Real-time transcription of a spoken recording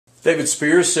David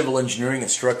Spears, Civil Engineering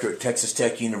Instructor at Texas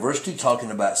Tech University,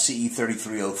 talking about CE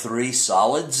 3303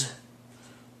 solids.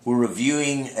 We're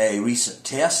reviewing a recent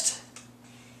test,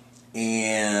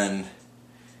 and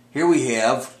here we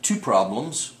have two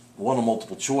problems, one a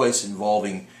multiple choice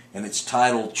involving, and it's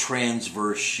titled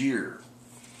Transverse Shear.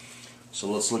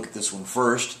 So let's look at this one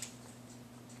first.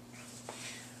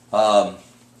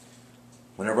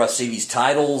 Whenever I see these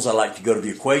titles, I like to go to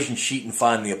the equation sheet and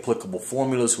find the applicable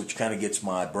formulas, which kind of gets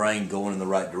my brain going in the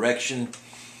right direction.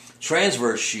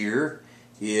 Transverse shear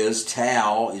is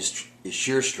tau is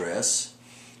shear stress,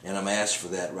 and I'm asked for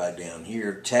that right down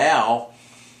here. Tau,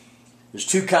 there's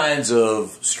two kinds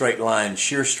of straight line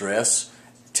shear stress.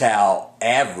 Tau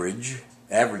average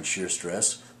shear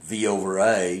stress, V over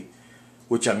A,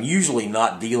 which I'm usually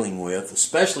not dealing with,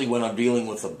 especially when I'm dealing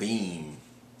with a beam.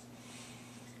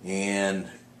 And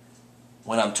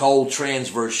when I'm told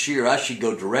transverse shear, I should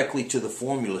go directly to the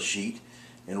formula sheet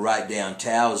and write down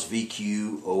tau is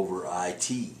VQ over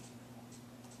IT.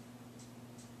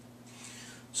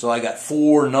 So I got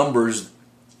four numbers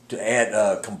to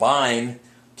add, combine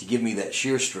to give me that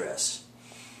shear stress.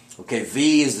 Okay,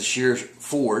 V is the shear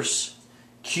force.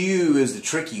 Q is the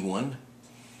tricky one.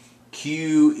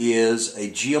 Q is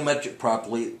a geometric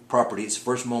property. It's the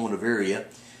first moment of area.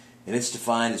 And it's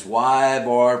defined as y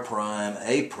bar prime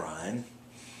a prime,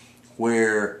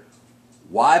 where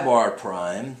y bar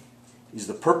prime is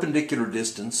the perpendicular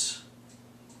distance,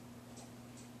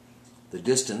 the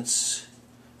distance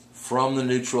from the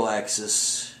neutral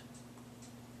axis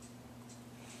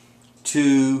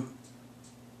to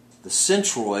the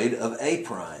centroid of a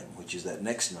prime, which is that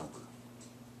next number.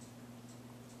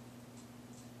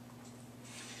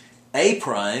 A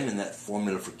prime in that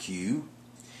formula for Q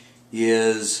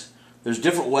is, there's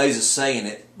different ways of saying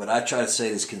it, but I try to say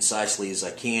it as concisely as I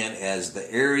can, as the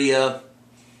area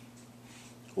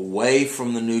away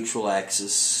from the neutral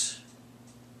axis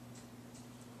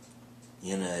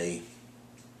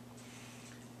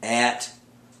at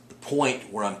the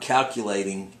point where I'm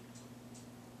calculating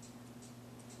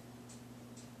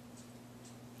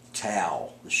tau,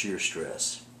 the shear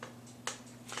stress.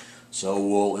 So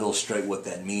we'll illustrate what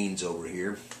that means over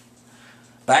here.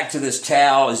 Back to this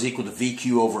tau is equal to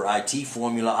VQ over IT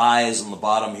formula. I is on the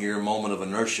bottom here, moment of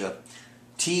inertia.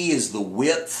 T is the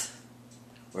width,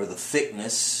 or the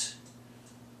thickness.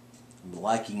 I'm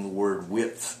liking the word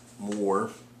width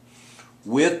more.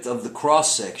 Width of the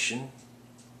cross-section,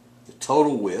 the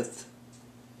total width,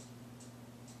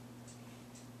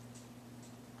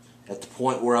 at the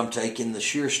point where I'm taking the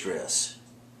shear stress,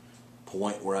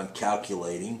 point where I'm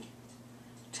calculating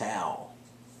tau.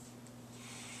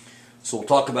 So we'll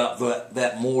talk about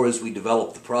that more as we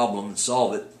develop the problem and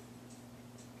solve it.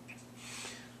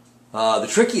 The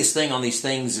trickiest thing on these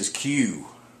things is Q.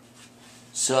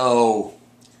 So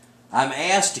I'm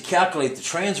asked to calculate the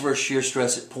transverse shear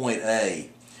stress at point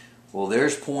A. Well,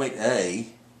 there's point A.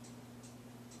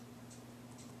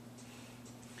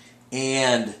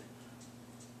 And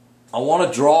I want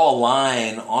to draw a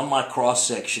line on my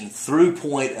cross-section through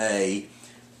point A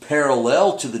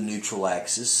parallel to the neutral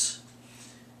axis,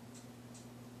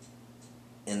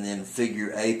 and then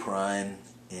figure A prime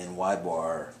and Y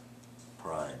bar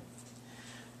prime.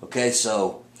 Okay,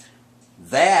 so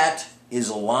that is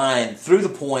a line through the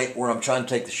point where I'm trying to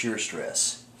take the shear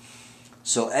stress.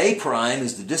 So A prime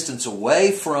is the distance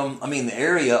away from, the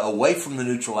area away from the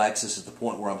neutral axis at the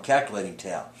point where I'm calculating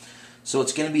tau. So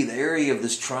it's going to be the area of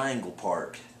this triangle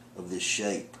part of this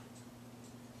shape.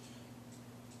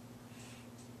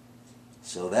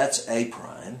 So that's A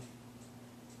prime.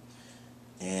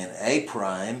 And A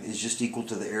prime is just equal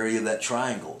to the area of that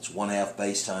triangle. It's 1/2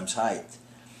 base times height.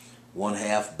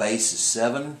 1/2 base is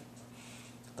 7.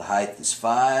 The height is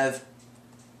 5.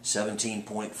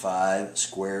 17.5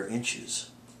 square inches.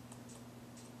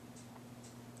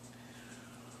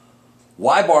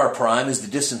 Y bar prime is the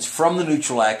distance from the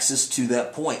neutral axis to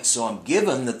that point. So I'm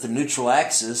given that the neutral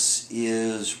axis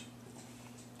is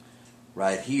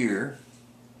right here,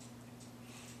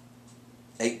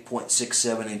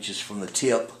 8.67 inches from the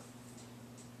tip.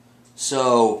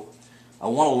 So I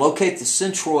want to locate the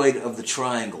centroid of the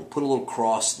triangle, put a little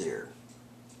cross there.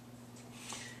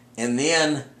 And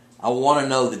then I want to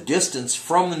know the distance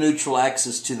from the neutral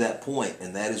axis to that point,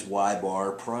 and that is y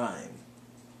bar prime.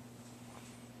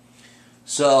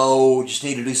 So just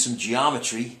need to do some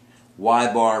geometry.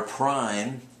 Y bar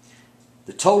prime,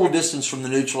 the total distance from the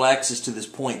neutral axis to this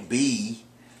point B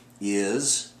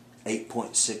is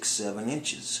 8.67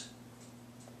 inches.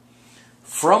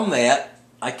 From that,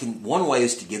 one way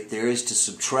is to get there is to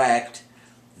subtract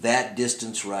that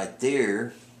distance right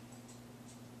there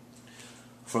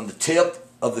from the tip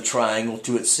of the triangle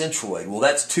to its centroid. Well,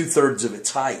 that's 2/3 of its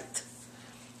height.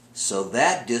 So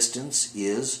that distance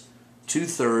is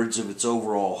 2/3 of its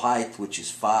overall height, which is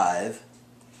 5,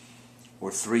 or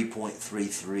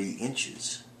 3.33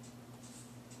 inches.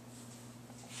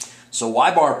 So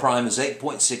y bar prime is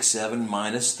 8.67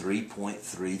 minus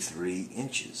 3.33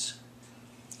 inches,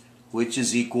 which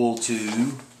is equal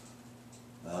to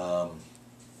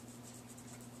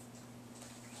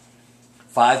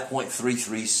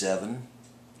 5.337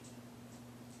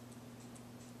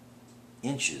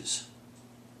 inches.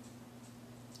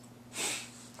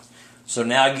 So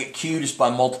now I get Q just by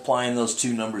multiplying those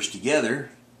two numbers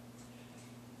together.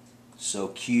 So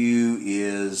Q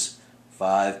is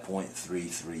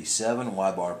 5.337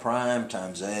 y bar prime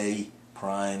times A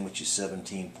prime, which is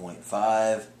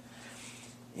 17.5.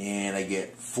 And I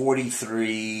get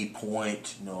 43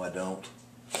 point, no I don't.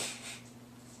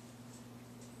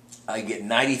 I get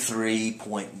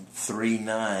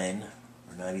 93.39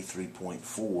 or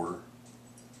 93.4.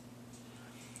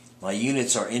 My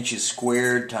units are inches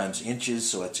squared times inches,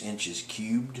 so it's inches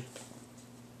cubed.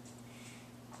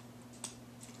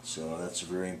 So that's a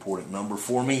very important number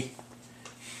for me.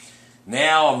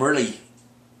 Now I'm really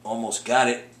almost got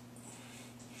it.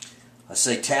 I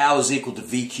say tau is equal to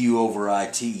VQ over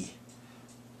IT.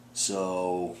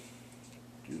 So,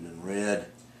 do it in red.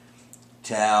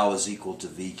 Tau is equal to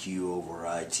VQ over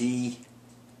IT.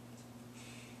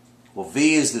 Well,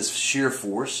 V is this shear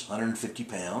force, 150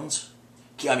 pounds.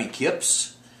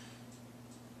 Kips.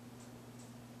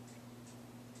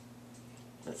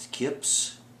 That's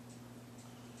kips.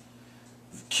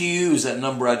 Q is that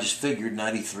number I just figured,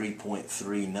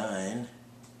 93.39.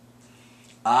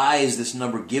 I is this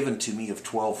number given to me of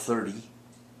 1230.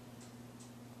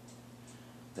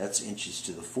 That's inches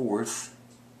to the fourth.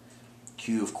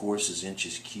 Q, of course, is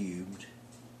inches cubed.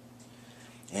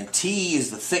 And T is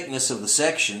the thickness of the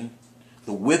section,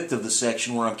 the width of the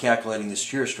section where I'm calculating the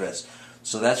shear stress.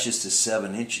 So that's just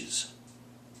 7 inches.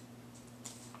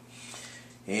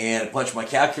 And I punch my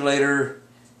calculator,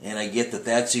 and I get that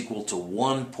that's equal to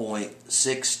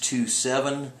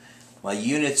 1.627. My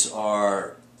units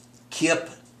are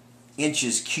kip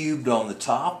inches cubed on the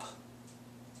top.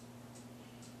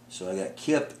 So I got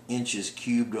kip inches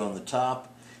cubed on the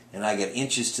top, and I got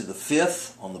inches to the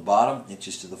fifth on the bottom,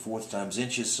 inches to the fourth times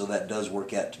inches, so that does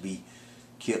work out to be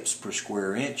kips per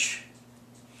square inch,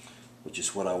 which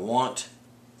is what I want.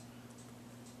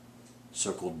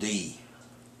 Circle D.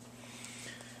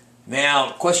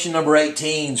 Now, question number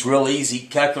 18 is real easy.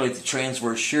 Calculate the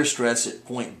transverse shear stress at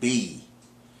point B.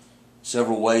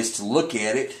 Several ways to look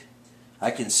at it.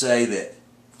 I can say that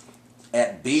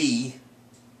at B,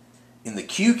 in the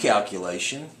Q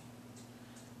calculation,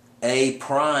 A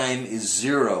prime is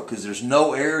 0 because there's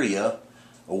no area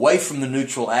away from the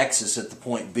neutral axis at the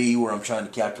point B where I'm trying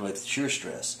to calculate the shear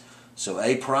stress. So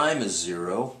A prime is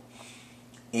 0,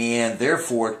 and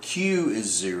therefore Q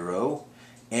is 0,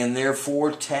 and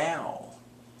therefore tau,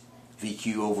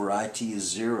 VQ over IT, is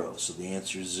 0. So the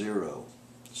answer is 0.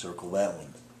 Circle that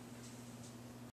one.